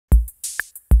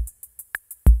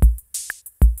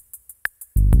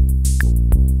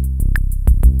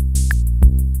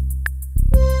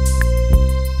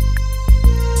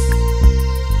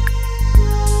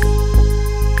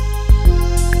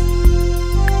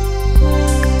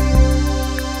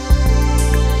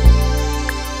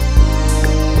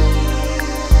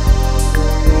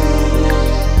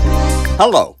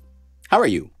Hello, how are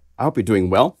you? I hope you're doing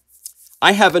well.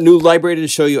 I have a new library to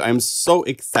show you. I'm so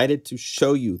excited to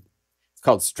show you. It's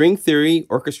called String Theory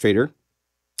Orchestrator.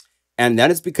 And that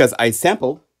is because I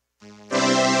sampled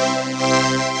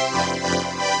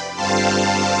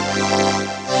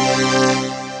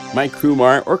my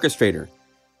Crumar Orchestrator.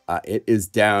 It is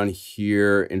down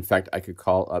here. In fact, I could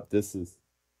call up,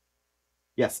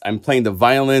 yes, I'm playing the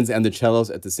violins and the cellos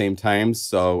at the same time,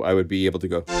 so I would be able to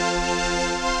go.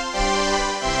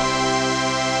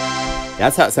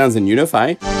 That's how it sounds in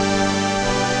Unify.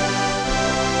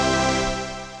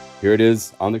 Here it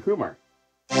is on the Crumar.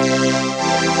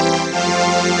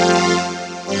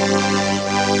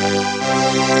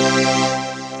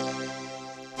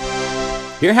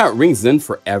 Hear how it rings in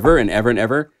forever and ever and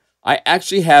ever? I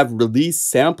actually have release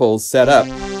samples set up.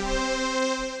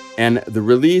 And the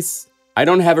release, I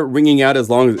don't have it ringing out as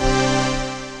long as...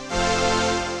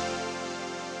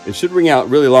 It should ring out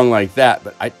really long like that,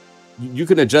 but you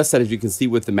can adjust that, as you can see,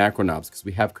 with the macro knobs, because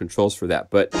we have controls for that.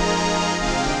 But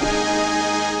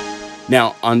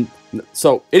now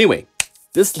so anyway,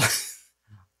 this,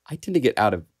 I tend to get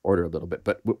out of order a little bit,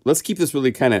 but let's keep this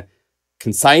really kind of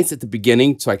concise at the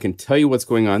beginning so I can tell you what's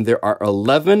going on. There are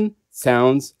 11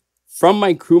 sounds from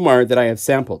my Crumar that I have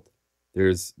sampled.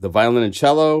 There's the violin and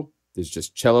cello. There's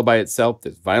just cello by itself.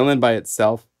 There's violin by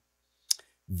itself.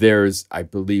 There's, I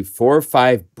believe, 4 or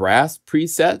 5 brass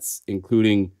presets,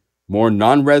 including more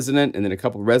non-resonant and then a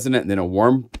couple resonant and then a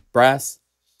warm brass.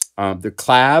 The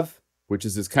clav, which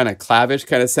is this kind of clavish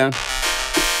kind of sound.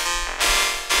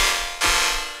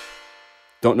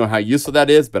 Don't know how useful that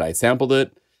is, but I sampled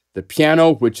it. The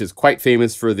piano, which is quite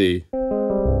famous for the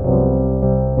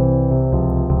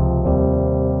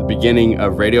beginning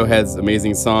of Radiohead's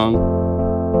amazing song.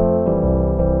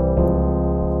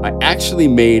 I actually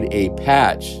made a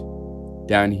patch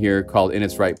down here called In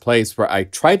Its Right Place, where I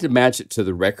tried to match it to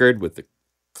the record with the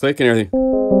click and everything.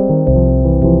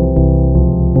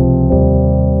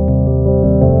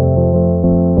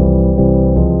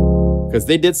 Because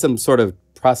they did some sort of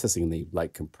processing, they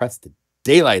like compressed the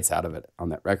daylights out of it on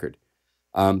that record.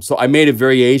 So I made a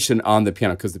variation on the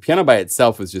piano, because the piano by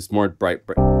itself was just more bright.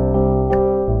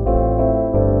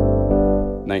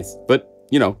 Nice, but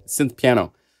you know, synth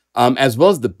piano. As well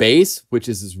as the bass, which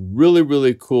is this really,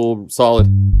 really cool, solid.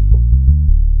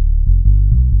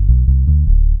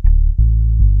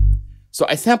 So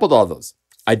I sampled all those.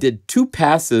 I did 2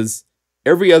 passes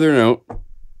every other note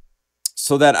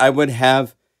so that I would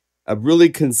have a really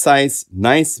concise,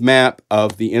 nice map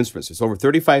of the instruments. There's over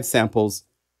 35 samples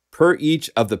per each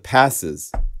of the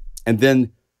passes. And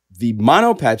then the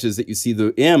mono patches that you see,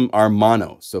 the M, are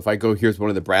mono. So if I go, here's one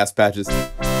of the brass patches.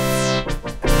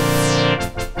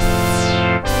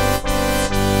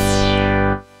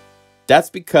 That's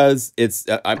because it's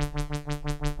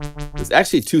there's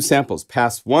actually 2 samples.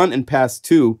 Pass 1 and pass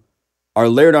 2 are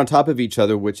layered on top of each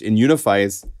other, which in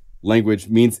Unify's language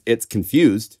means it's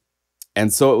confused.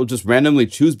 And so it will just randomly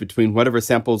choose between whatever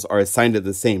samples are assigned to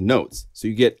the same notes. So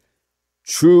you get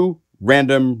true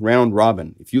random round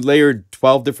robin. If you layered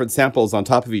 12 different samples on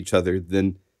top of each other,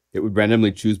 then it would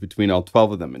randomly choose between all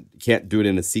 12 of them. And you can't do it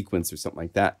in a sequence or something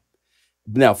like that.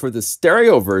 Now for the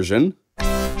stereo version,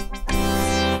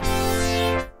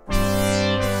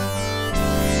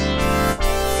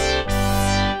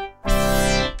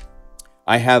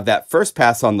 I have that first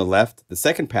pass on the left, the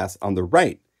second pass on the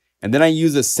right. And then I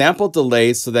use a sample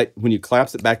delay so that when you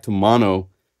collapse it back to mono,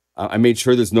 I made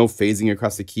sure there's no phasing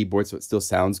across the keyboard so it still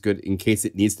sounds good in case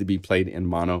it needs to be played in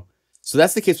mono. So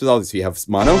that's the case with all these. So you have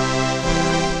mono.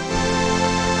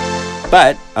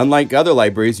 But unlike other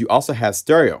libraries, you also have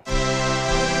stereo,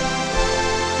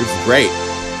 which is great.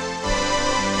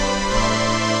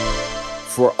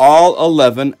 For all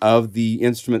 11 of the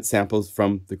instrument samples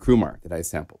from the Crumar that I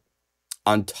sampled.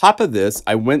 On top of this,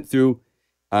 I went through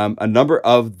a number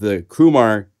of the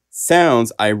Crumar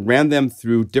sounds. I ran them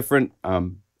through different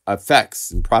effects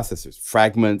and processors,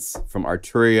 fragments from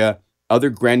Arturia,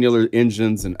 other granular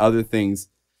engines and other things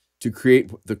to create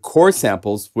the core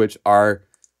samples, which are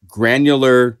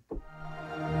granular,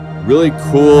 really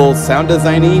cool sound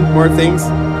designy more things.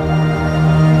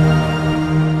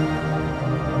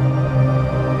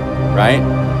 Right?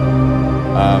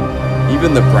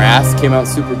 Even the brass came out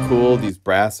super cool. These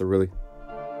brass are really...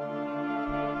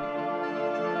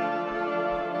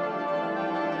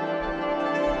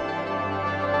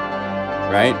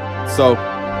 Right? So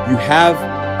you have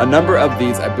a number of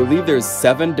these. I believe there's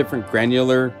 7 different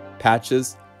granular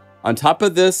patches. On top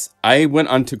of this, I went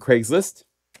onto Craigslist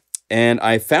and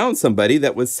I found somebody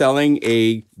that was selling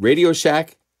a Radio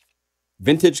Shack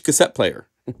vintage cassette player.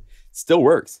 Still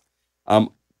works.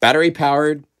 Battery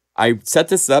powered, I set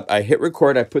this up, I hit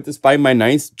record, I put this by my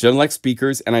nice Genelec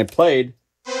speakers, and I played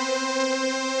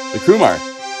the Crumar.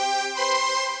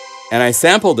 And I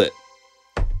sampled it.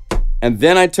 And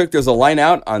then I took, there's a line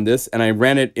out on this, and I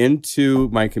ran it into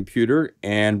my computer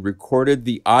and recorded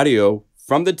the audio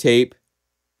from the tape,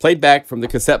 played back from the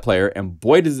cassette player, and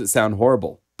boy does it sound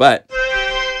horrible. But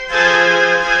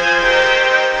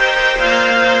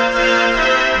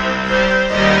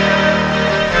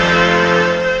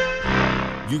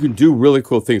you can do really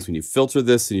cool things when you filter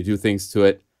this and you do things to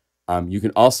it. You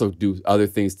can also do other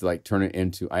things to like turn it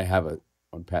into, I have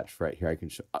one patch right here I can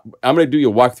show. I'm going to do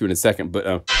you a walkthrough in a second, but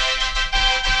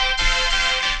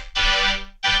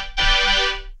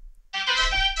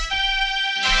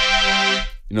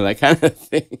you know, that kind of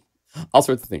thing, all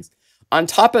sorts of things. On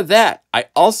top of that, I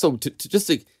also,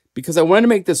 because I wanted to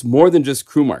make this more than just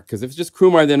Crumar, because if it's just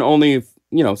Crumar, then only, if,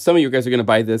 you know, some of you guys are going to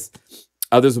buy this.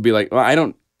 Others will be like, well, I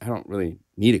don't really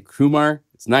need a Crumar.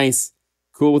 It's nice,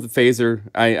 cool with the phaser.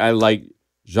 I like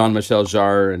Jean-Michel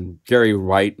Jarre and Gary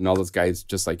Wright and all those guys,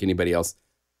 just like anybody else.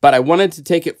 But I wanted to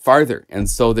take it farther. And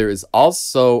so there is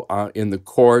also, in the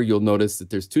core, you'll notice that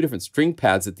there's two different string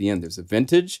pads at the end. There's a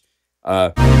vintage,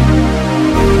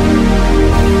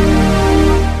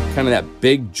 kind of that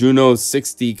big Juno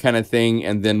 60 kind of thing,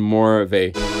 and then more of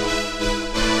a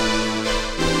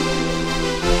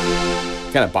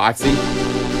kind of boxy.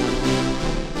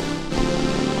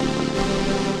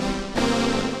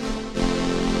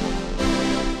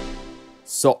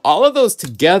 So all of those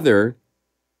together,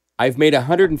 I've made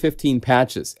 115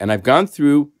 patches, and I've gone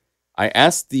through, I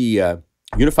asked the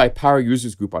Unify Power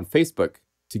Users group on Facebook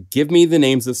to give me the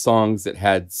names of songs that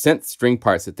had synth string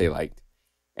parts that they liked.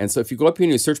 And so if you go up here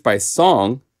and you search by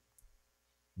song,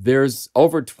 there's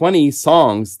over 20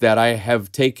 songs that I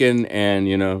have taken and,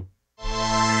 you know,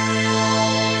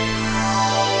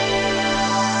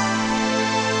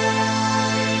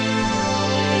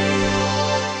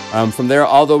 from there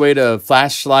all the way to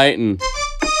Flashlight, and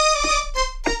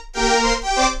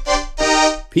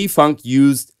P-Funk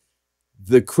used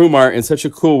the Crumar in such a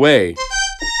cool way.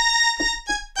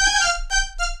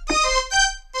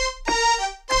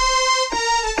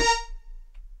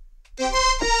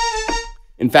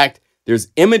 In fact, there's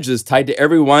images tied to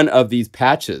every one of these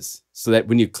patches, so that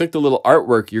when you click the little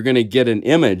artwork, you're going to get an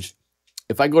image.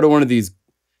 If I go to one of these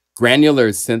granular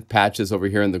synth patches over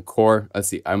here in the core, let's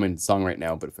see, I'm in song right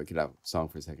now, but if I get out song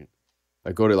for a second, if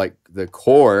I go to like the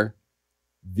core,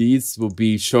 these will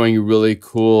be showing you really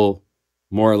cool,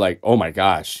 more like, oh my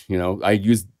gosh, you know, I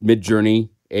used Midjourney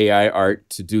AI art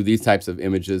to do these types of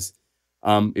images.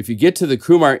 If you get to the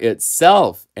Crumar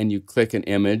itself and you click an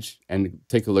image and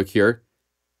take a look here,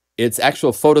 it's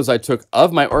actual photos I took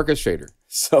of my orchestrator.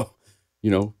 So,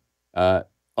 you know,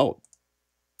 oh,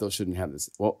 those shouldn't have this.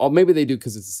 Well, oh, maybe they do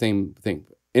because it's the same thing.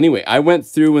 Anyway, I went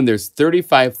through and there's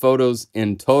 35 photos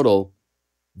in total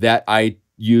that I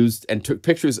used and took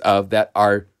pictures of that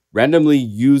are randomly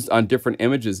used on different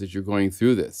images as you're going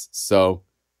through this. So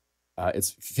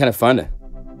it's kind of fun to...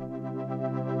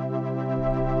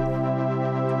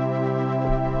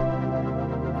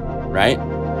 Right?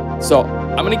 So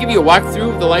I'm going to give you a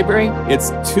walkthrough of the library. It's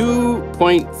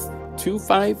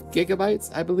 2.25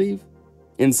 gigabytes, I believe,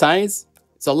 in size.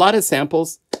 It's a lot of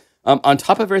samples. On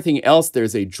top of everything else,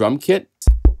 there's a drum kit.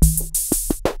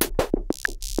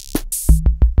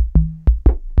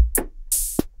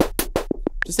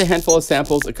 Just a handful of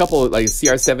samples, a couple of like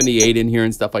CR78 in here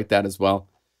and stuff like that as well.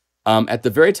 At the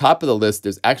very top of the list,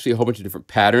 there's actually a whole bunch of different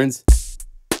patterns,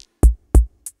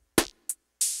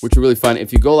 which are really fun.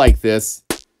 If you go like this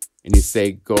and you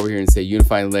say, go over here and say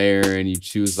Unify layer, and you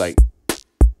choose like,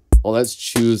 well, let's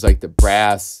choose like the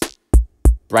brass,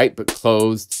 bright but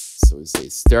closed. So we say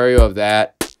stereo of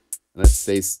that. Let's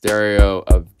say stereo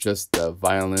of just the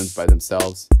violins by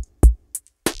themselves.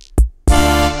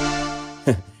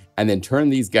 And then turn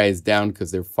these guys down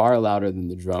because they're far louder than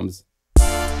the drums.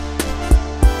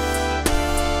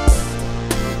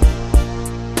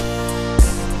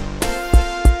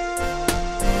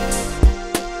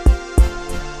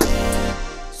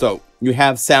 So you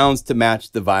have sounds to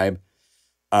match the vibe.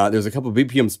 There's a couple of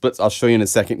BPM splits I'll show you in a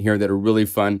second here that are really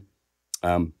fun.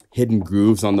 Hidden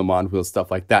grooves on the mod wheel, stuff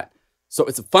like that. So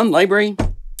it's a fun library.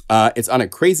 It's on a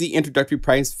crazy introductory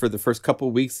price for the first couple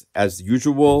of weeks as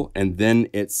usual. And then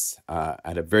it's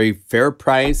at a very fair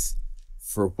price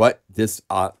for what this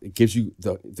it gives you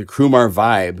the Crumar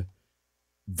vibe.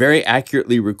 Very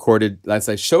accurately recorded. As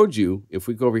I showed you, if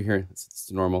we go over here,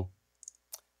 it's normal.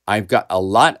 I've got a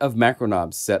lot of macro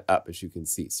knobs set up, as you can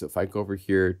see. So if I go over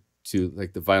here to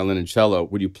like the violin and cello,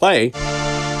 when you play,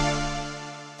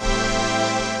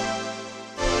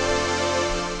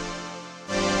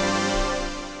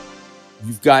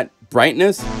 You've got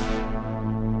brightness,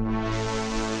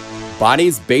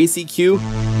 bodies, bass EQ,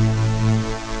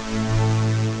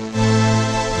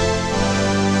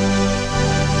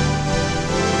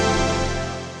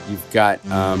 you've got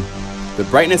the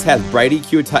brightness has bright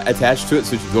EQ attached to it,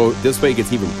 so if you go this way, it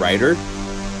gets even brighter.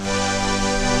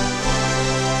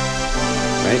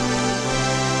 Right?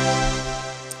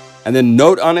 And then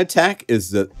note on attack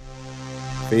is the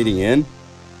fading in.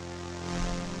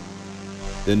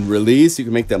 Then release, you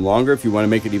can make them longer if you want to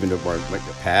make it even more like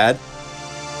a pad.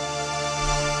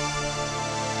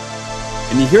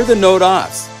 And you hear the note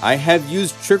offs. I have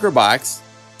used TriggerBox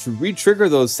to re-trigger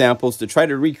those samples to try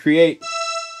to recreate.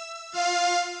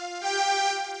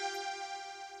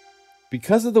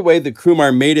 Because of the way the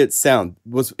Crumar made it sound,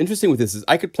 what's interesting with this is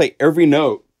I could play every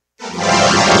note.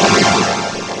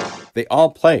 They all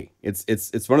play.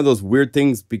 It's one of those weird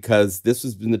things because this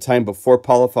was in the time before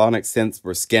polyphonic synths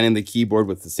were scanning the keyboard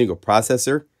with a single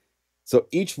processor. So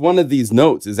each one of these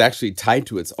notes is actually tied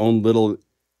to its own little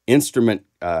instrument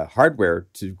hardware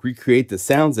to recreate the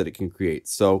sounds that it can create.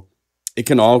 So it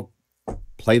can all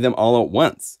play them all at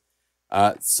once.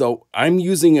 So I'm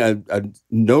using a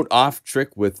note off trick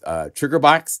with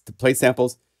TriggerBox to play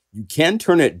samples. You can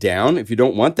turn it down if you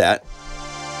don't want that.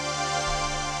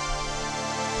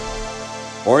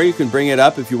 Or you can bring it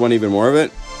up if you want even more of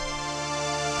it.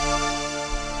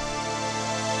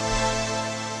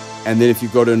 And then if you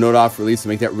go to note off release,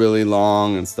 make that really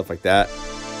long and stuff like that.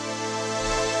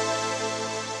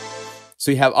 So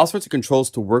you have all sorts of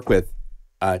controls to work with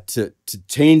to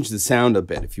change the sound a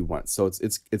bit if you want. So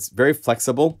it's very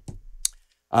flexible.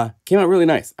 Came out really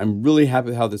nice. I'm really happy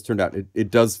with how this turned out. It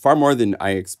does far more than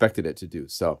I expected it to do.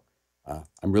 So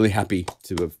I'm really happy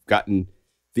to have gotten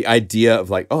the idea of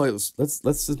like, oh, let's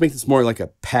just make this more like a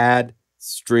pad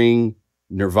string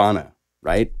Nirvana,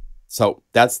 right? So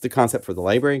that's the concept for the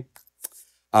library.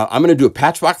 I'm going to do a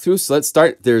patch walkthrough. So let's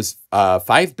start. There's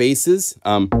 5 basses.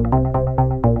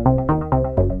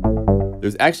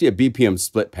 There's actually a BPM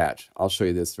split patch. I'll show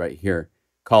you this right here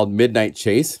called Midnight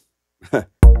Chase. The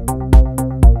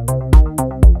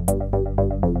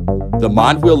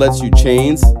mod wheel lets you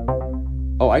chains.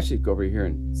 Oh, I should go over here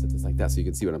and set this like that so you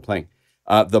can see what I'm playing.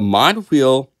 The mod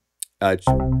wheel can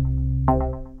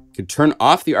turn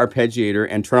off the arpeggiator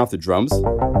and turn off the drums.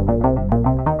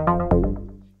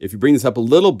 If you bring this up a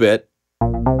little bit,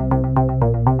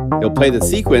 it'll play the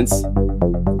sequence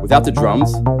without the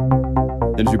drums.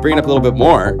 Then if you bring it up a little bit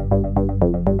more,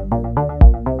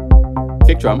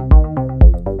 kick drum,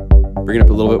 bring it up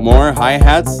a little bit more,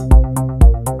 hi-hats,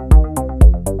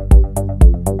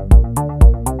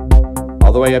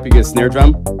 all the way up you get a snare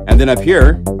drum, and then up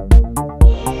here,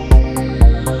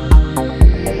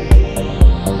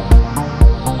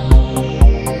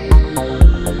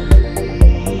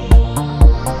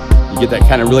 you get that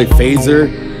kind of really phaser.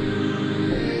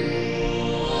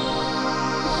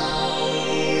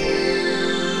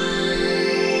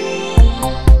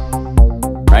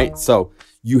 Right? So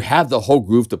you have the whole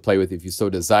groove to play with if you so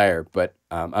desire, but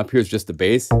up here is just the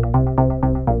bass.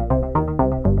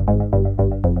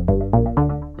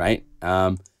 Right?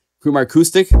 Crumar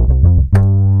Acoustic.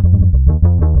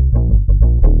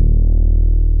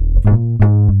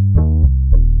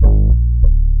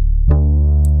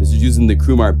 This is using the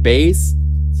Crumar bass,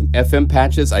 some FM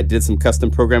patches. I did some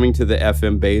custom programming to the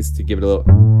FM bass to give it a little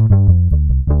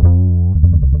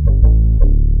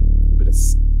bit of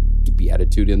skippy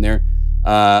attitude in there.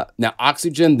 Now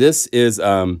Oxygen, this is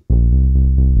well,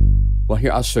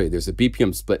 here I'll show you. There's a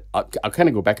BPM split. I'll kind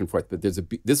of go back and forth, but this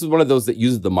is one of those that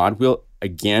uses the mod wheel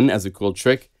again as a cool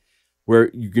trick,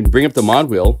 where you can bring up the mod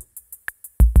wheel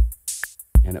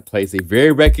and it plays a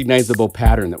very recognizable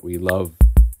pattern that we love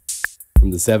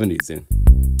from the 70s. In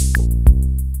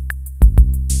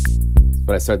that's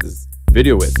what I started this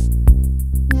video with.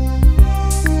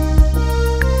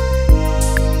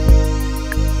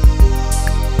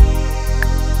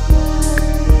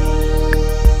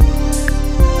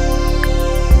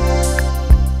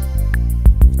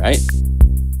 Right?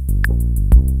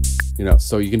 You know,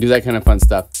 so you can do that kind of fun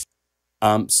stuff.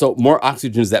 So more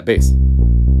Oxygen is that bass.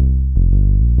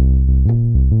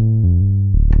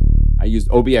 I used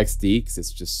OBXD because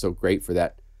it's just so great for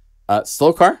that.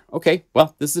 Slow Car, okay.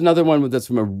 Well, this is another one that's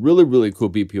from a really, really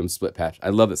cool BPM split patch. I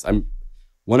love this. I'm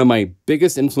one of my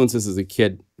biggest influences as a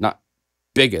kid, not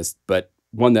biggest, but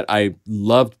one that I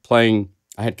loved playing.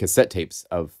 I had cassette tapes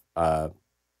of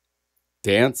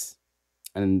dance.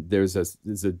 And there's a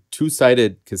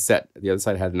 2-sided cassette. The other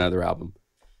side had another album.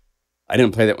 I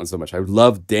didn't play that one so much. I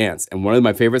loved dance. And one of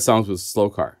my favorite songs was Slow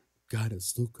Car. Got a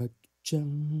slow car,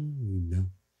 China.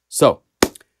 So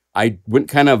I went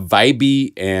kind of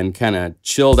vibey and kind of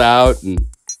chilled out and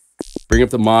bring up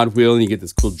the mod wheel and you get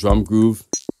this cool drum groove.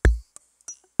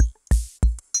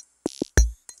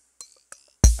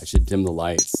 I should dim the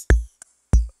lights.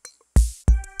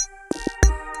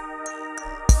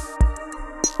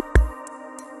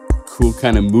 Cool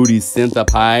kind of moody synth up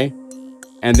high.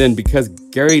 And then because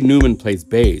Gary Newman plays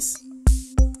bass,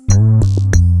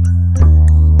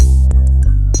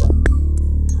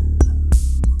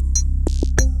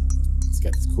 it's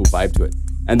got this cool vibe to it.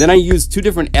 And then I use 2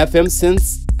 different FM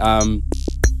synths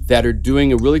that are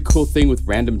doing a really cool thing with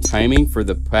random timing for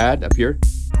the pad up here.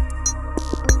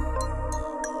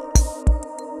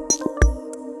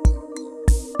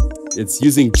 It's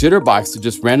using Jitterbox to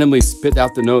just randomly spit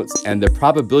out the notes, and the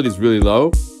probability is really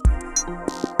low.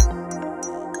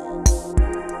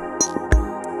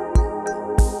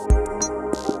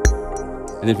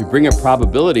 And if you bring up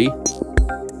probability,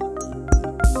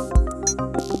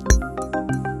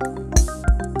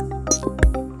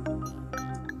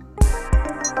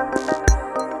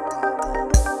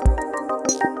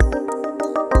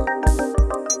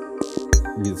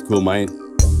 it's cool mind.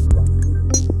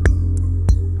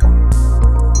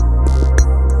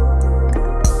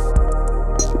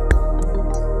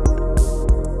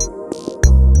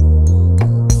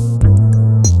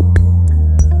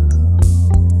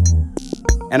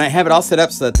 And I have it all set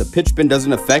up so that the pitch bend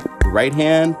doesn't affect the right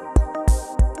hand.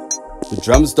 The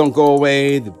drums don't go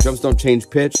away. The drums don't change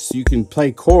pitch. So you can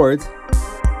play chords.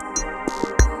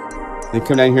 Then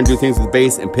come down here and do things with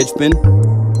bass and pitch bend.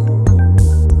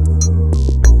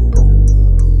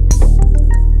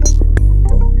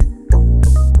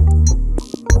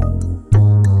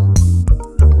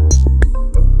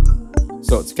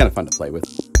 So it's kind of fun to play with.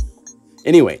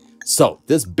 Anyway, so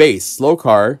this bass, slow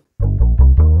car,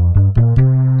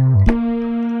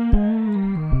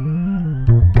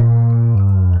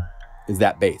 is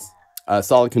that bass.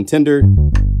 Solid contender,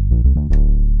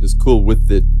 just cool with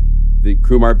the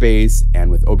Crumar bass and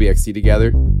with OBXC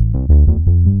together.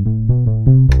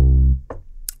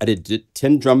 I did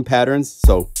 10 drum patterns,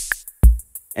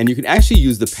 and you can actually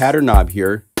use the pattern knob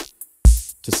here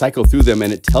to cycle through them,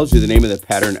 and it tells you the name of the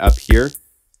pattern up here.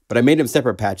 But I made them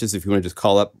separate patches if you want to just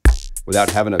call up without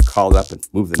having to call up and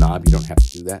move the knob. You don't have to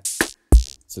do that.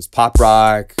 So it's pop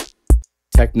rock,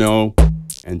 techno,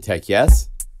 and tech yes.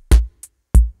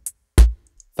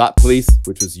 Thought Police,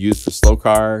 which was used for slow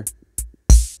car,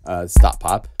 stop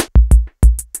pop,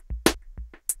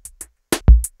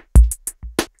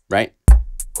 right?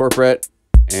 Corporate,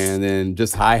 and then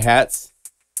just hi-hats,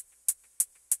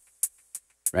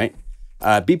 right?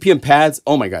 BPM pads,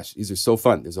 oh my gosh, these are so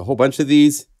fun. There's a whole bunch of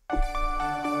these.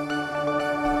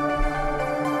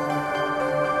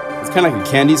 It's kind of like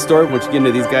a candy store once you get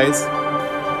into these guys.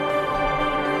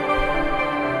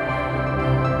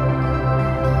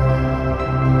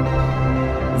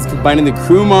 Combining the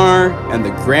Crumar and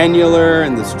the granular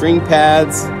and the string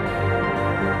pads.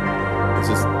 It's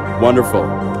just wonderful.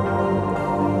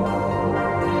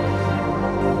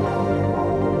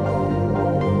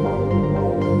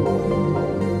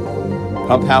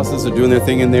 Pump houses are doing their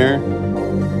thing in there.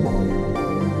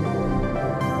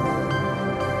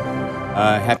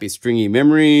 Happy Stringy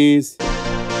Memories.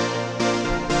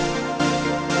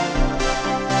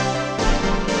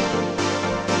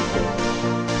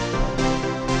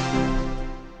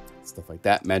 Like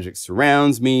that. Magic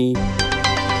Surrounds Me.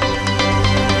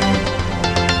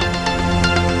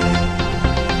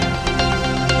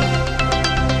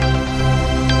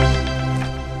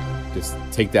 Just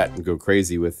take that and go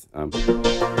crazy with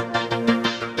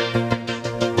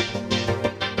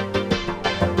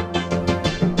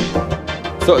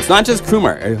So it's not just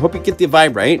Crumar. I hope you get the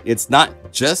vibe right. It's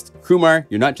not just Crumar.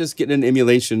 You're not just getting an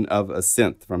emulation of a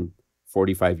synth from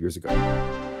 45 years ago.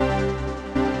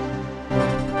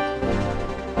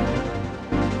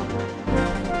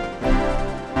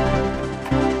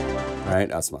 Right,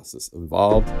 osmosis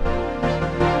involved.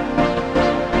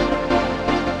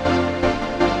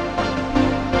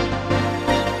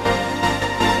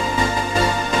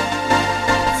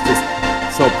 It's just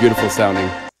so beautiful sounding.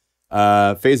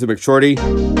 Phaser McShorty.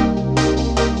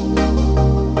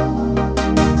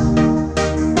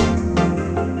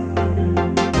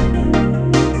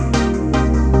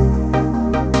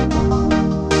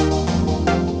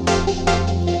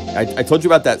 I told you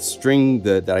about that string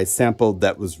that I sampled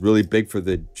that was really big for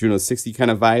the Juno 60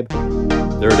 kind of vibe.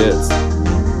 There it is.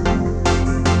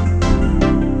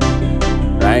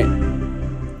 Right?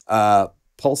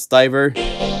 Pulse Diver.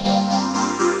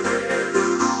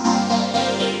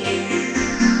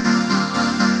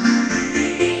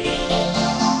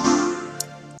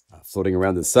 Floating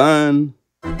Around the Sun.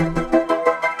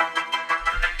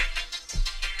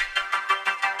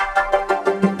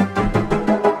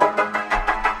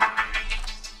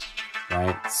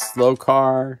 right? Slow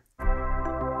car.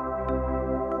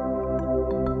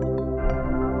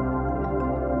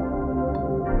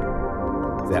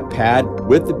 That pad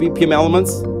with the BPM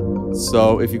elements.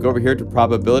 So if you go over here to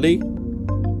probability,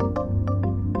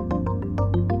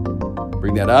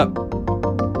 bring that up.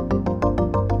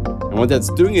 And what that's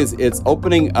doing is it's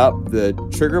opening up the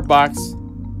trigger box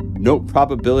note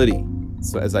probability.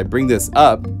 So as I bring this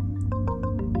up,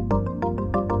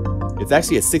 it's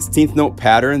actually a 16th note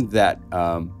pattern that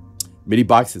MIDI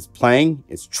box is playing.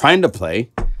 It's trying to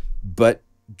play, but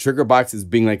trigger box is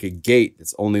being like a gate.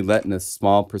 It's only letting a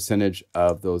small percentage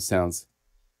of those sounds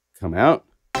come out.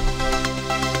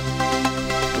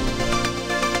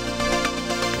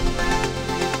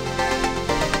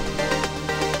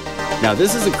 Now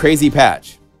this is a crazy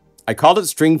patch. I called it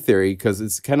string theory because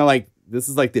it's kind of like, this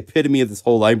is like the epitome of this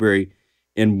whole library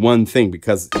in one thing,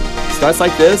 because it starts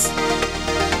like this.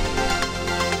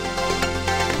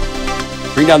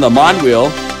 Bring down the mod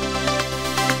wheel.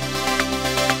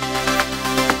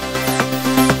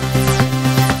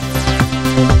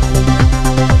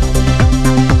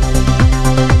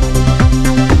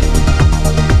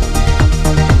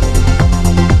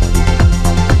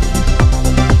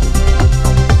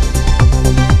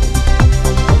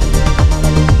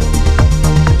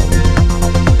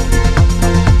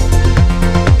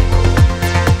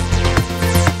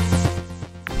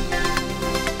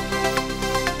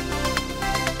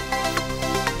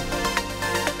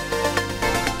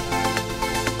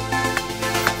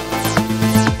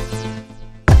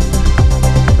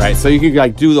 So you can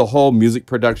like do the whole music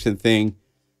production thing.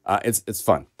 It's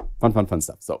fun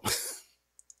stuff. So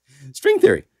string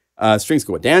theory, strings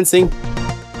go with dancing.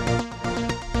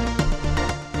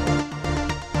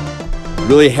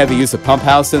 Really heavy use of pump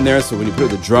house in there. So when you put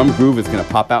the drum groove, it's going to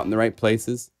pop out in the right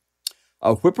places.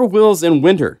 Whippoorwills in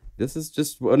winter. This is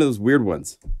just one of those weird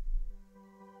ones.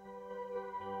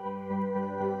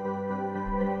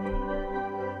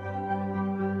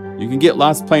 You can get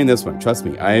lost playing this one. Trust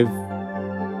me, I've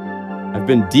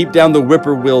been deep down the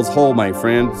whippoorwill's hole, my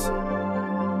friends.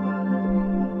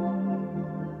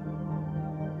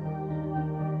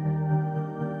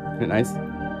 Isn't it nice?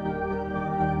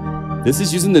 This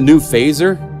is using the new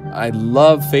phaser. I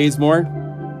love phase more.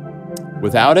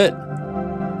 Without it,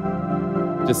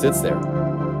 it just sits there.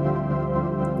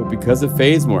 But because of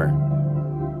phase more,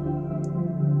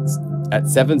 it's at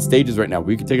 7 stages right now.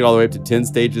 We could take it all the way up to 10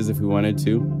 stages if we wanted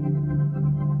to.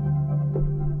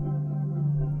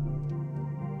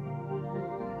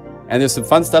 And there's some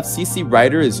fun stuff. CC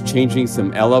Writer is changing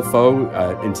some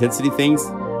LFO intensity things.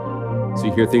 So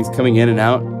you hear things coming in and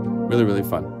out. Really, really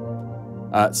fun.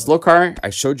 Slow car,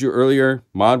 I showed you earlier.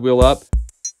 Mod wheel up.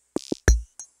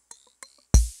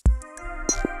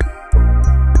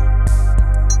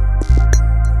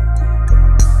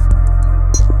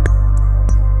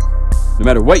 No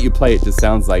matter what you play, it just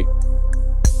sounds like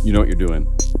you know what you're doing.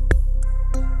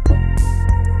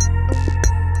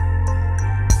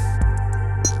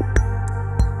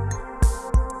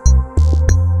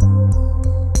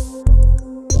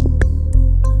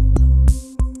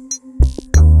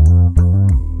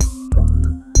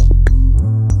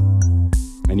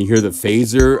 And you hear the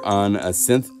phaser on a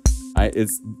synth.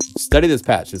 Study this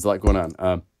patch. There's a lot going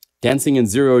on. Dancing in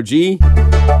 0G.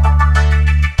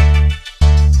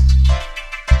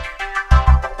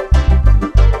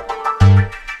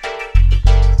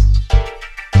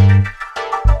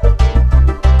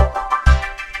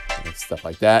 Stuff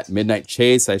like that. Midnight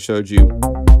Chase, I showed you,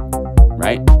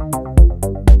 right?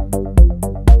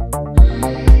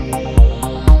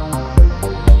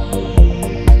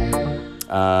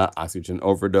 Oxygen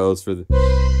overdose for the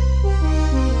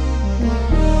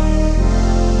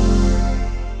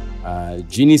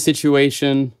genie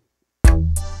situation.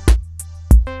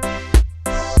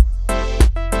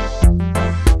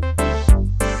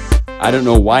 I don't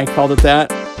know why I called it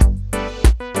that.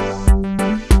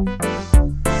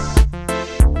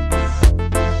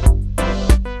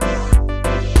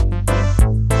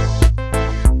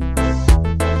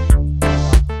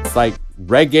 It's like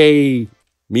reggae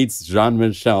meets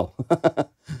Jean-Michel.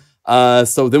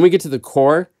 So then we get to the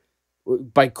core.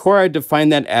 By core, I define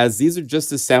that as these are just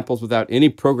the samples without any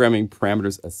programming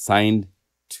parameters assigned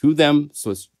to them.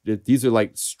 So these are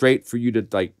like straight for you to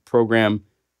like program,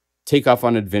 take off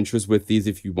on adventures with these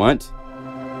if you want.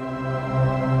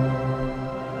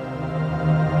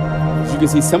 As you can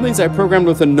see, some of these I programmed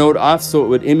with a note off so it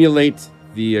would emulate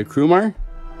the Crumar.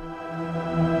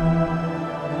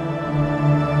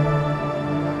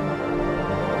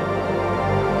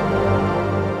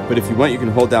 But if you want, you can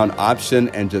hold down Option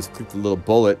and just click the little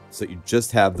bullet so you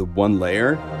just have the one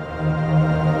layer.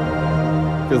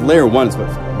 Because layer 1 is what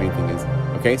the main thing is.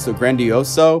 Okay, so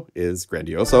grandioso is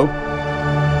grandioso.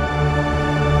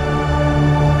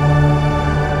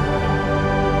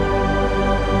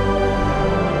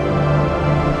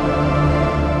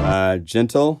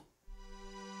 Gentle.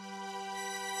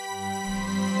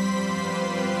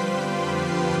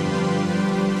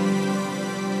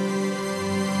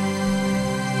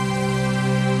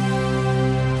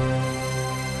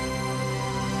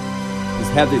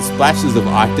 Just have these splashes of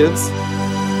octaves.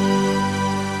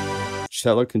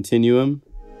 Cello continuum.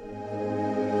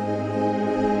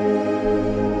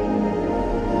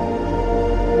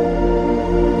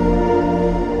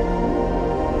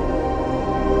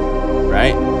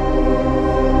 Right?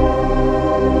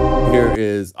 Here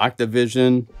is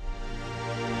Octavision.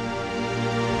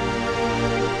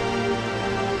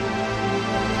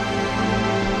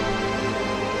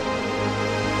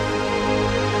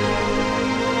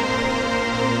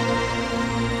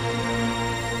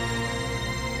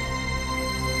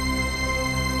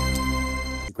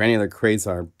 The granular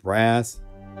Quasar brass.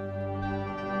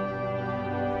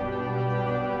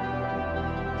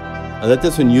 I let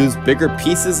this one use bigger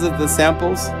pieces of the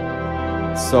samples.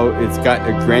 So it's got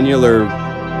a granular,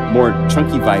 more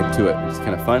chunky vibe to it, which is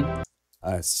kind of fun.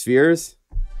 Spheres.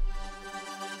 I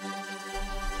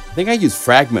think I used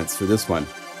fragments for this one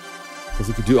because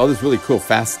you could do all this really cool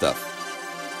fast stuff.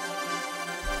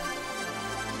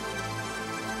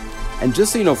 And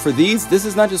just so you know, for these, this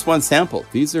is not just one sample.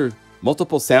 These are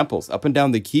multiple samples up and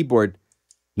down the keyboard.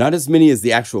 Not as many as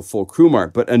the actual full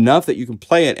Crumar, but enough that you can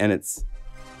play it and it's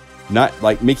not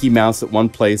like Mickey Mouse at one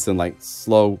place and like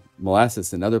slow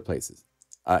molasses in other places.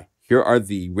 Here are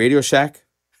the Radio Shack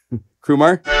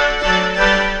Crumar,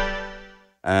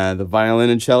 the violin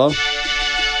and cello.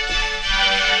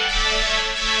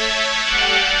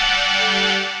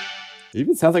 It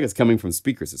even sounds like it's coming from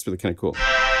speakers. It's really kind of cool.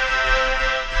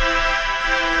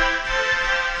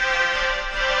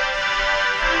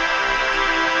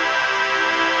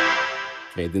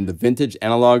 Okay, then the vintage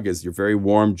analog is your very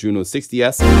warm Juno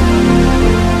 60S.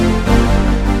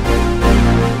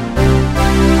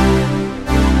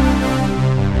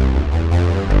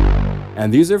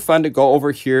 And these are fun to go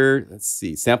over here. Let's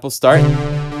see, sample start.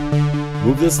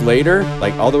 Move this later,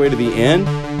 like all the way to the end.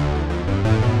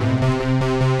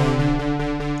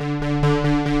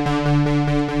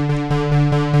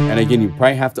 And again, you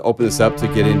probably have to open this up to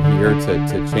get in here to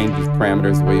change these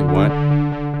parameters the way you want.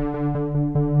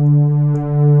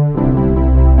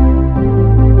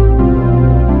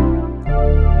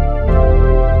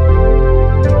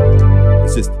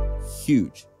 It's just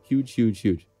huge, huge, huge,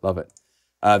 huge. Love it.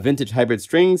 Vintage hybrid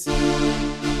strings.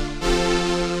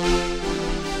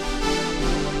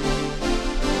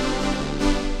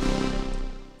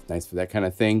 Nice for that kind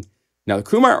of thing. Now the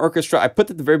Crumar Orchestra, I put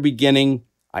at the very beginning.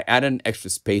 I added an extra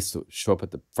space to show up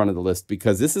at the front of the list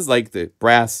because this is like the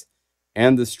brass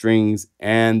and the strings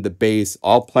and the bass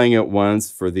all playing at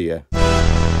once for the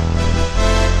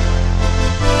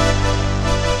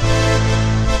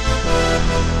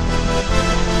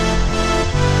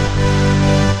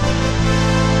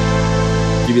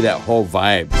give you that whole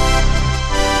vibe.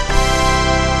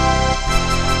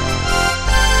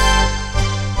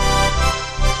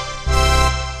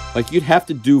 Like you'd have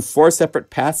to do 4 separate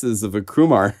passes of a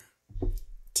Crumar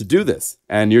to do this.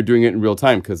 And you're doing it in real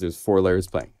time because there's 4 layers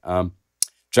playing.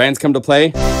 Giants come to play.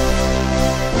 You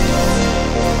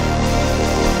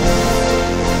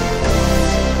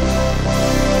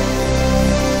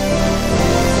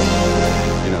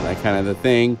know, that kind of the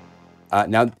thing.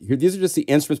 Now, here, these are just the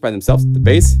instruments by themselves. The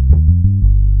bass.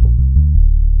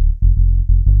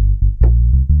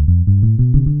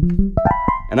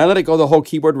 And I let it go the whole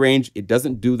keyboard range. It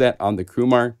doesn't do that on the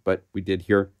Crumar, but we did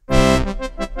here.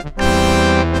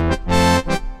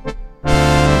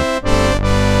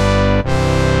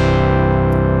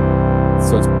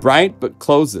 So it's bright, but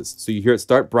closes. So you hear it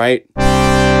start bright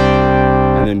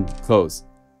and then close.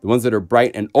 The ones that are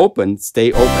bright and open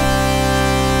stay open.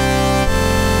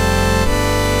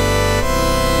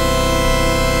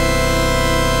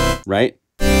 Right?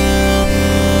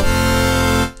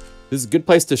 This is a good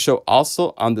place to show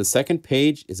also on the second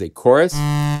page is a chorus. For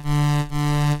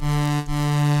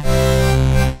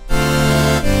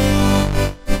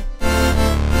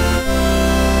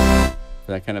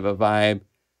that kind of a vibe.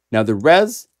 Now the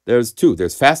res, there's 2.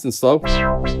 There's fast and slow.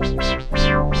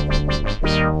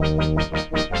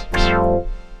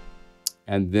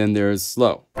 And then there's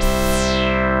slow.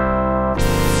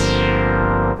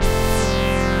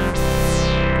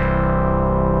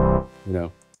 You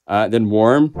know, then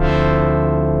warm.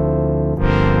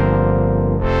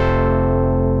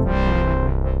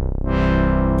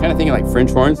 Kind of thinking like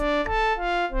French horns.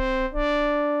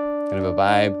 kind of a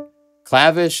vibe.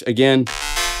 Clavish, again.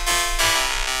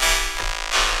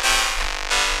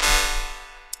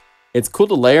 It's cool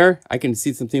to layer. I can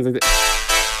see some things like that.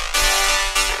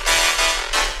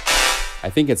 I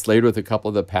think it's layered with a couple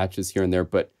of the patches here and there,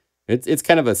 but it's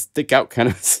kind of a stick out kind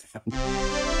of sound.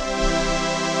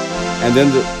 And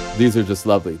then these are just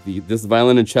lovely. This is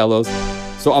violin and cellos.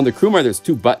 So on the Crumar, there's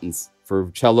 2 buttons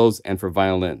for cellos and for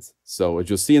violins. So as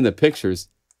you'll see in the pictures,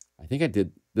 I think I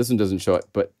did, this one doesn't show it,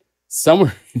 but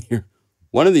somewhere in here,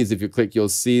 one of these, if you click, you'll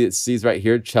see it sees right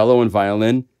here, cello and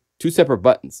violin, 2 separate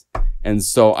buttons. And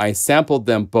so I sampled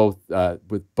them both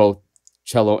with both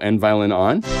cello and violin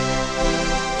on.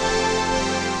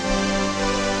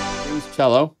 Here's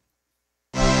cello.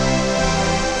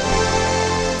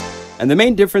 And the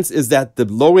main difference is that the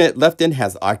low end, left end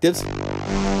has octaves,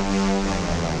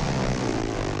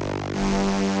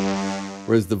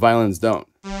 whereas the violins don't.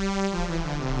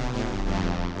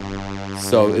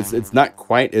 So it's not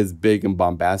quite as big and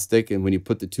bombastic, and when you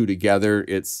put the 2 together,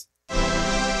 it's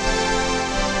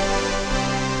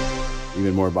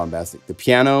even more bombastic. The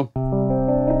piano.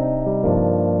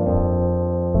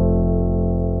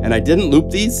 And I didn't loop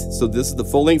these, so this is the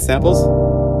full-length samples.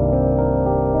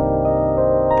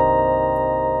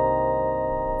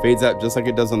 Fades out just like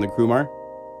it does on the Crumar.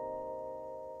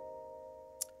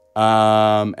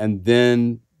 And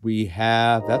then we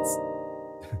have, that's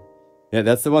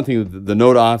the one thing, the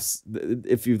note offs.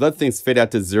 If you let things fade out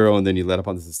to 0 and then you let up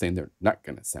on the sustain, they're not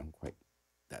gonna sound quite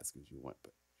as good as you want.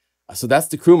 But so that's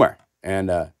the Crumar. And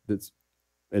it's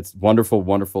wonderful,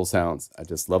 wonderful sounds. I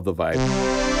just love the vibe.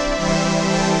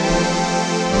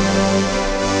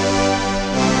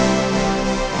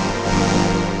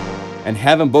 And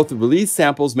having both the release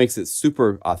samples makes it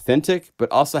super authentic,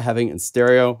 but also having it in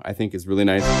stereo, I think, is really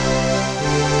nice.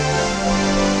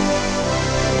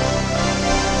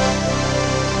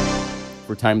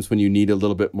 For times when you need a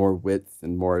little bit more width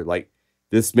and more, like,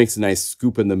 this makes a nice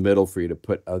scoop in the middle for you to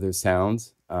put other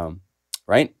sounds,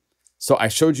 right? So I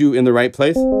showed you in the right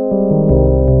place.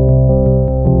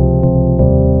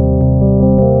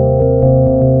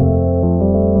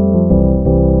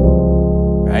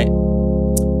 Right.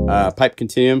 Pipe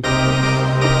continuum.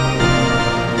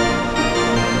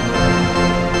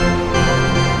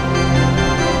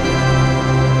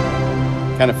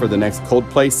 Kind of for the next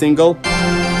Coldplay single.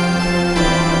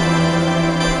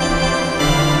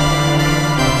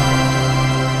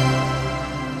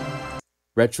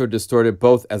 Retro distorted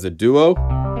both as a duo.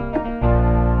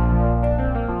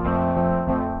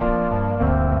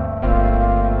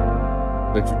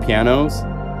 Electric pianos.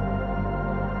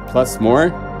 Plus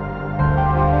more.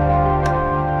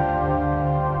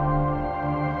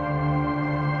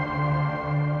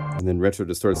 And then retro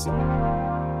distorted.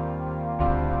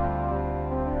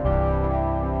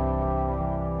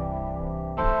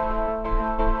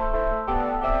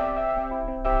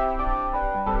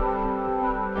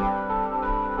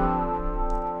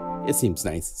 It seems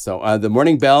nice. So the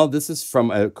Morning Bell, this is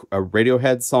from a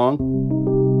Radiohead song.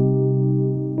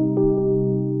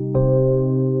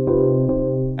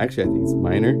 Actually, I think it's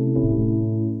minor.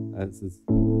 This is,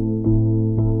 you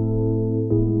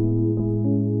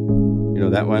know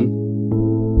that one?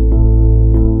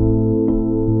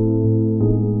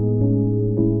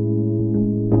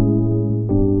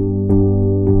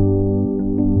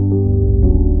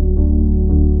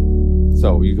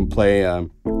 So you can play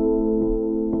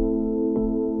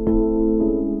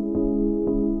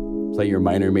play your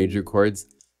minor major chords.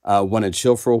 Want to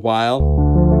chill for a while.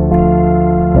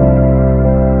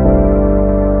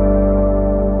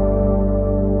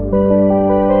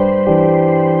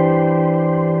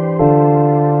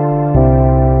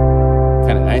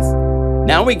 Kind of nice.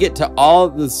 Now we get to all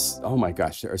this. Oh my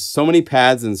gosh, there are so many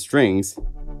pads and strings.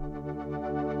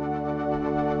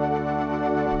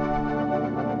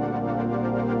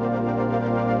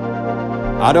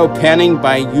 Auto panning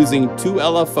by using 2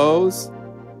 LFOs.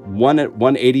 One at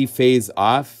 180 phase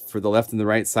off for the left and the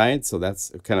right side, so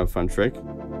that's a kind of fun trick.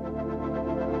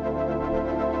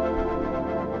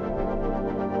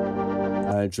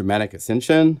 Dramatic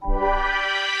ascension.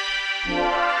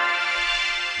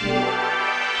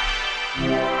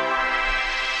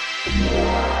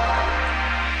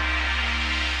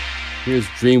 Here's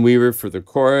Dreamweaver for the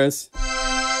chorus.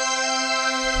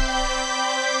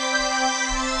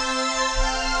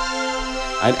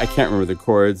 I can't remember the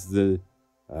chords.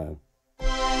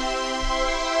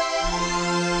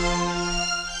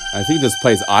 I think this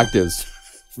plays octaves,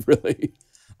 really.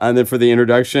 And then for the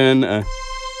introduction, for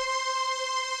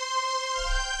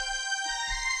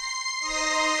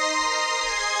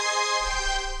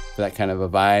that kind of a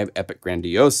vibe, Epic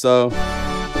Grandioso.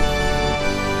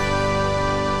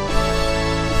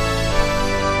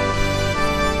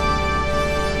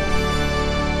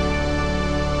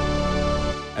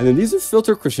 And then these are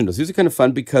filter crescendos. These are kind of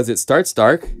fun because it starts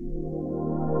dark,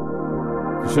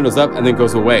 crescendos up, and then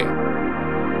goes away.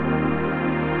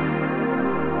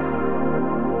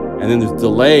 And then there's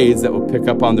delays that will pick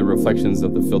up on the reflections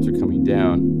of the filter coming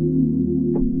down.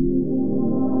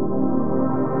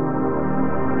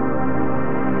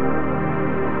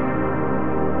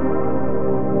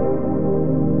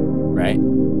 Right?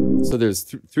 So there's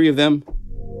three of them.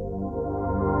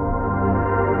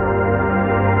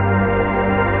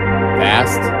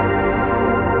 Fast.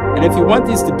 And if you want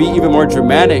these to be even more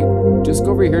dramatic, just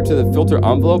go over here to the filter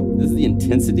envelope. This is the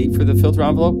intensity for the filter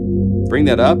envelope. Bring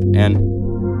that up and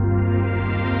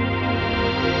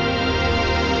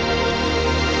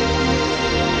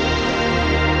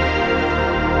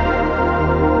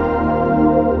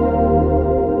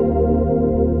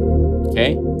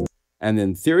okay. And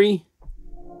then theory.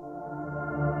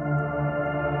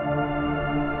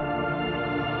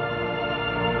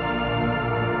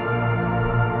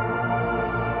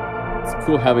 It's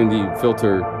cool having the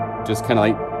filter just kind of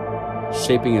like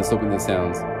shaping and sloping the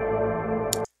sounds.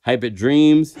 High-bit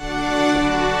dreams.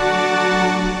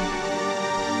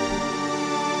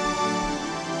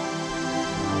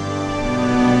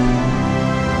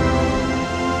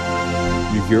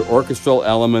 You hear orchestral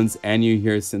elements and you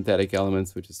hear synthetic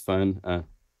elements, which is fun.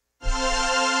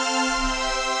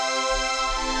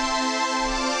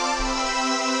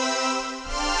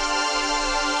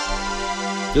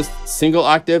 Just single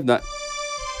octave, not.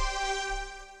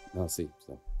 Let's see.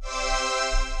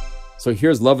 So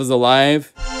here's Love is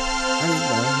Alive.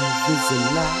 Love is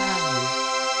alive.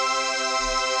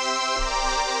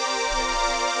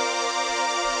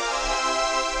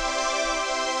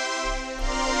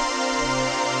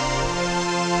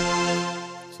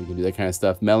 So you can do that kind of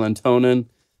stuff. Melatonin.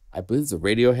 I believe it's a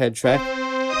Radiohead track.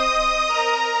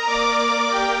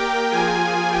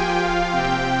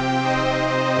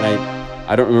 And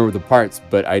I don't remember the parts,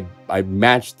 but I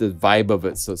matched the vibe of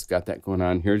it, so it's got that going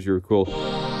on. Here's your cool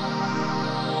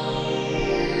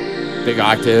big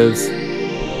octaves,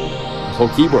 the whole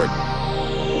keyboard.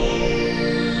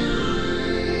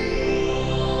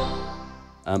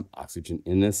 Oxygen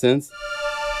Innocence.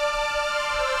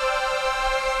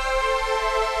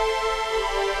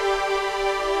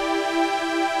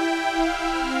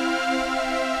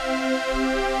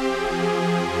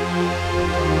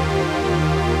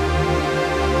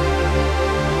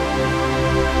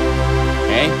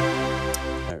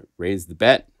 Raise the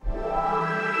bet.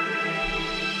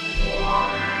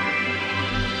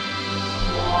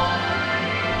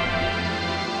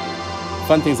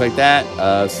 Fun things like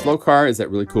that. Slow car is that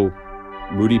really cool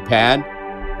moody pad.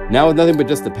 Now with nothing but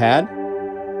just the pad.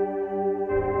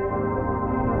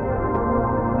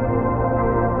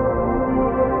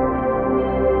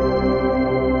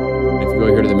 If you go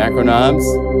here to the macro knobs.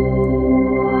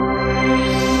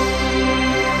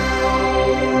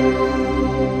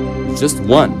 Just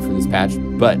one for this patch,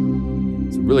 but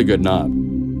it's a really good knob.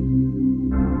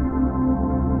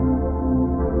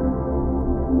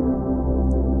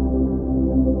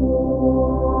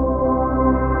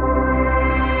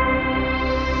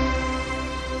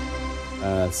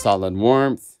 Solid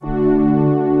warmth.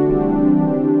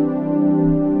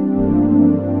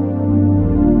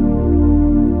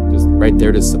 Just right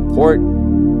there to support.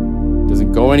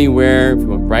 Doesn't go anywhere. If you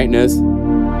want brightness.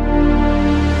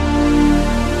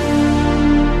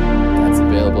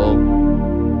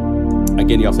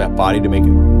 Again, you also have body to make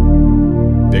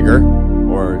it bigger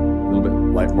or a little bit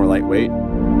more lightweight.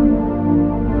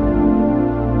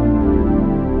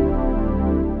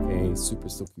 Okay, super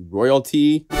silky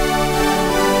royalty.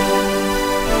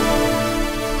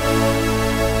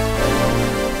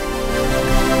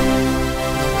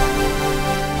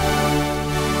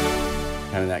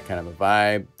 Kind of that kind of a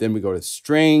vibe. Then we go to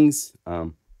strings.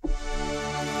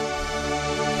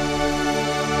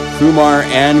 Crumar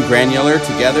and Granular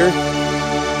together.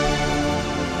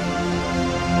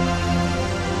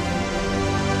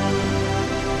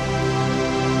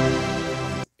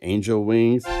 Angel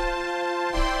Wings.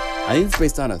 I think it's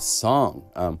based on a song.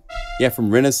 Yeah, from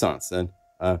Renaissance. And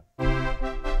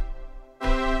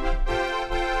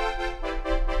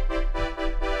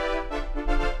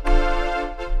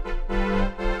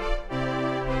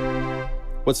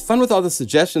what's fun with all the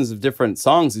suggestions of different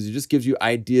songs is it just gives you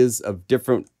ideas of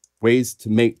different ways to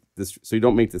make this, so you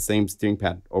don't make the same string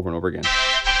pad over and over again.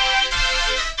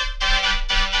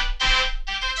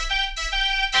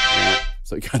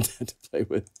 So you got that to play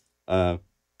with. Okay.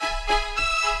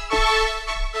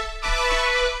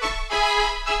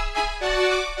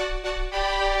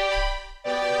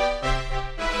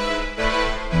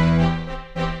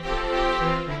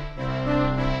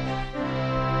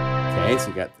 Right, so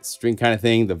you got the string kind of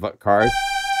thing, the card.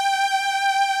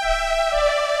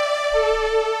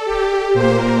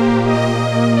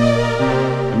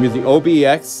 I'm using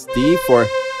OBXD for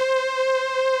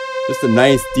just a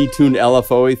nice detuned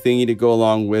LFO thingy to go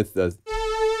along with the,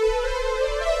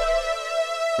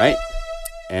 right?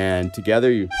 And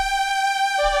together you,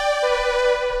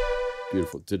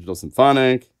 beautiful digital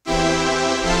symphonic.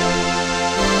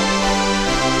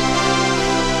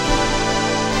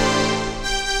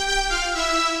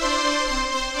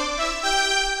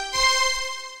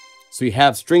 So you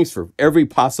have strings for every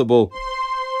possible,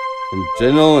 from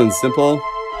general and simple.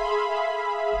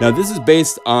 Now this is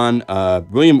based on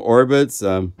William Orbit's you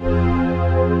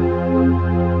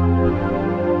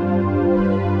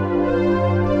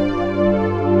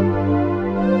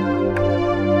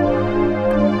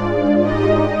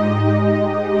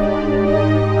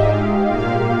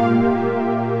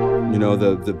know,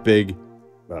 the big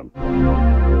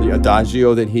the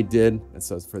adagio that he did, and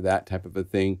so it's for that type of a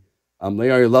thing.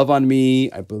 Lay All Your Love on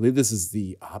Me. I believe this is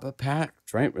the ABBA patch,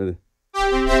 right?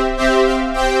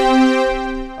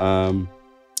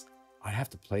 I'd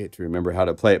have to play it to remember how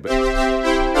to play it, but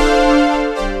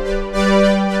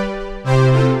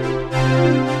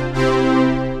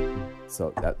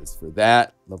so that is for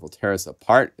that. Level Terrace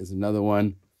Apart is another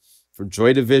one for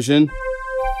Joy Division.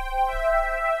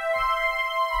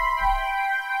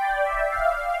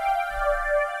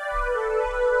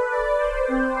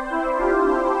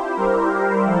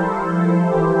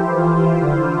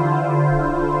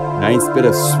 Nice bit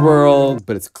of swirl,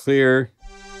 but it's clear.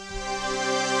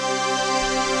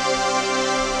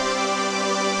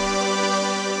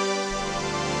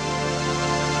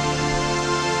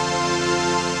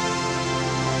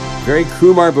 Very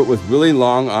Crumar, but with really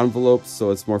long envelopes,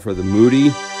 so it's more for the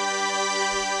moody.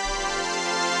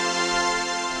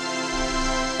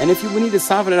 And if you need to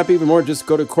soften it up even more, just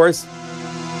go to chorus,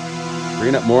 bring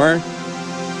it up more.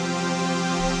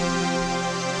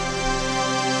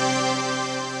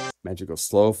 Magical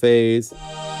slow phase.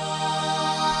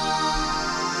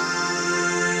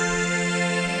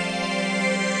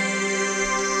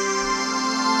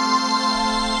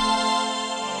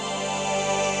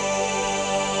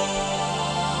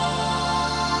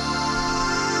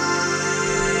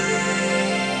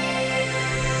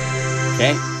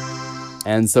 Okay,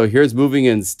 and so here's moving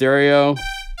in stereo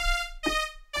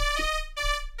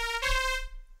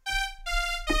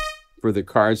for the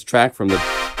Cards track from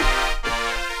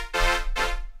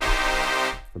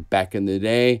back in the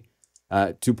day.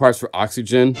 2 parts for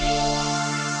Oxygen.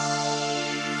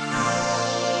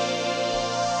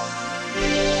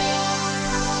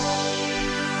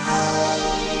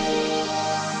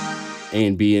 A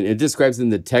and B, and it describes in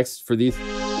the text for these.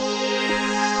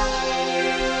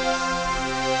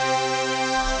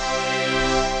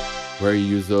 Where you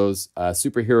use those.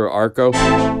 Superhero Arco.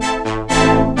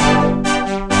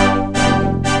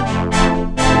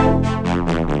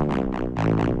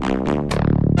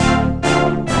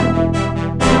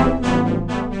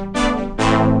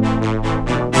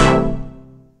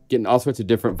 Getting all sorts of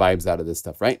different vibes out of this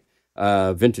stuff, right?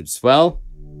 Vintage Swell.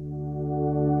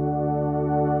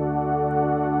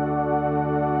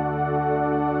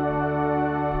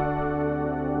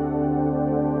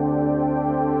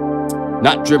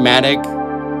 Not dramatic.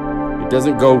 It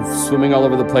doesn't go swimming all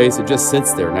over the place. It just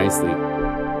sits there nicely.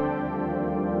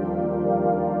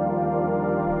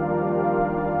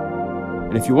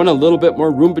 And if you want a little bit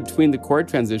more room between the chord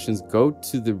transitions, go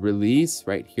to the release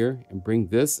right here and bring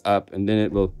this up, and then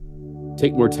it will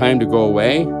take more time to go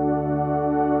away.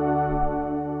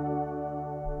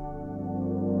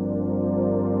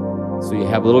 So you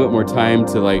have a little bit more time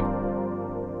to like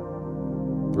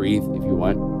breathe if you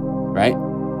want, right?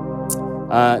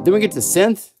 Then we get to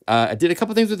synth. I did a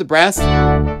couple things with the brass.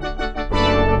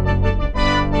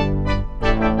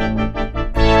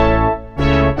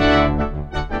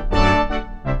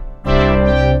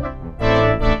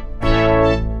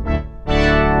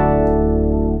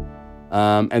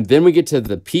 And then we get to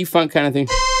the P-funk kind of thing.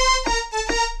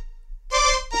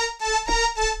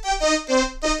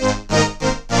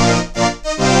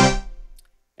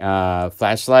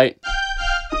 Flashlight.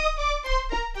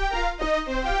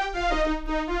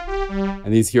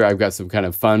 And these here, I've got some kind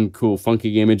of fun, cool,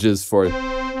 funky images for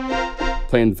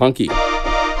playing funky.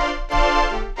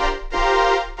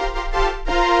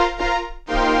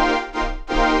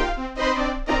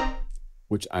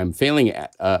 Which I'm failing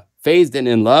at. Phased and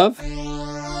in Love.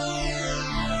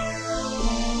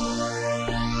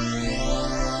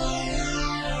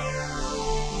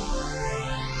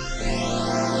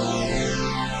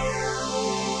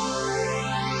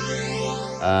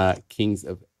 Kings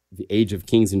of the Age of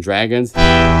Kings and Dragons.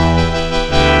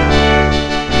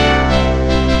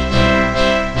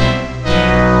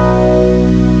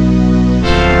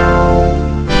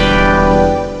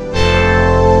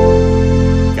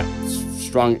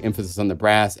 strong emphasis on the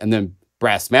brass, and then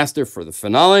brass master for the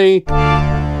finale.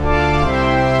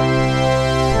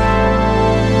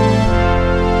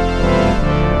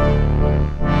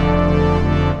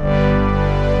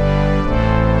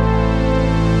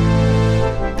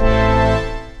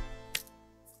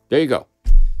 There you go.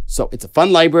 So it's a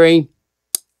fun library.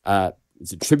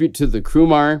 It's a tribute to the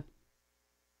Crumar.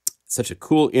 Such a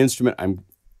cool instrument. I'm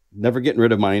never getting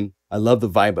rid of mine. I love the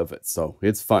vibe of it, so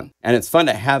it's fun. And it's fun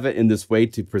to have it in this way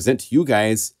to present to you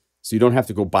guys, so you don't have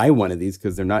to go buy one of these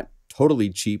because they're not totally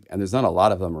cheap and there's not a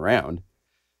lot of them around.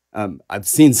 I've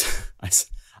seen,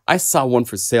 I saw one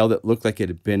for sale that looked like it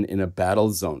had been in a battle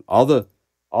zone.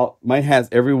 Mine has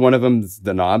every one of them,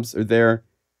 the knobs are there.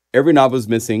 Every knob was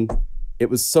missing. It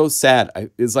was so sad.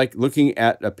 It was like looking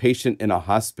at a patient in a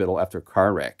hospital after a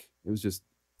car wreck. It was just,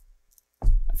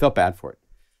 I felt bad for it.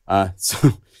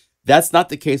 So that's not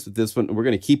the case with this one. We're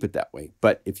going to keep it that way.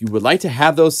 But if you would like to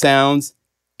have those sounds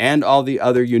and all the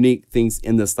other unique things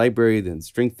in this library, then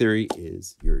string theory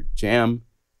is your jam.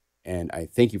 And I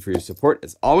thank you for your support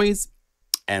as always.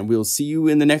 And we'll see you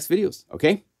in the next videos.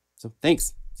 Okay? So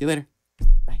thanks. See you later.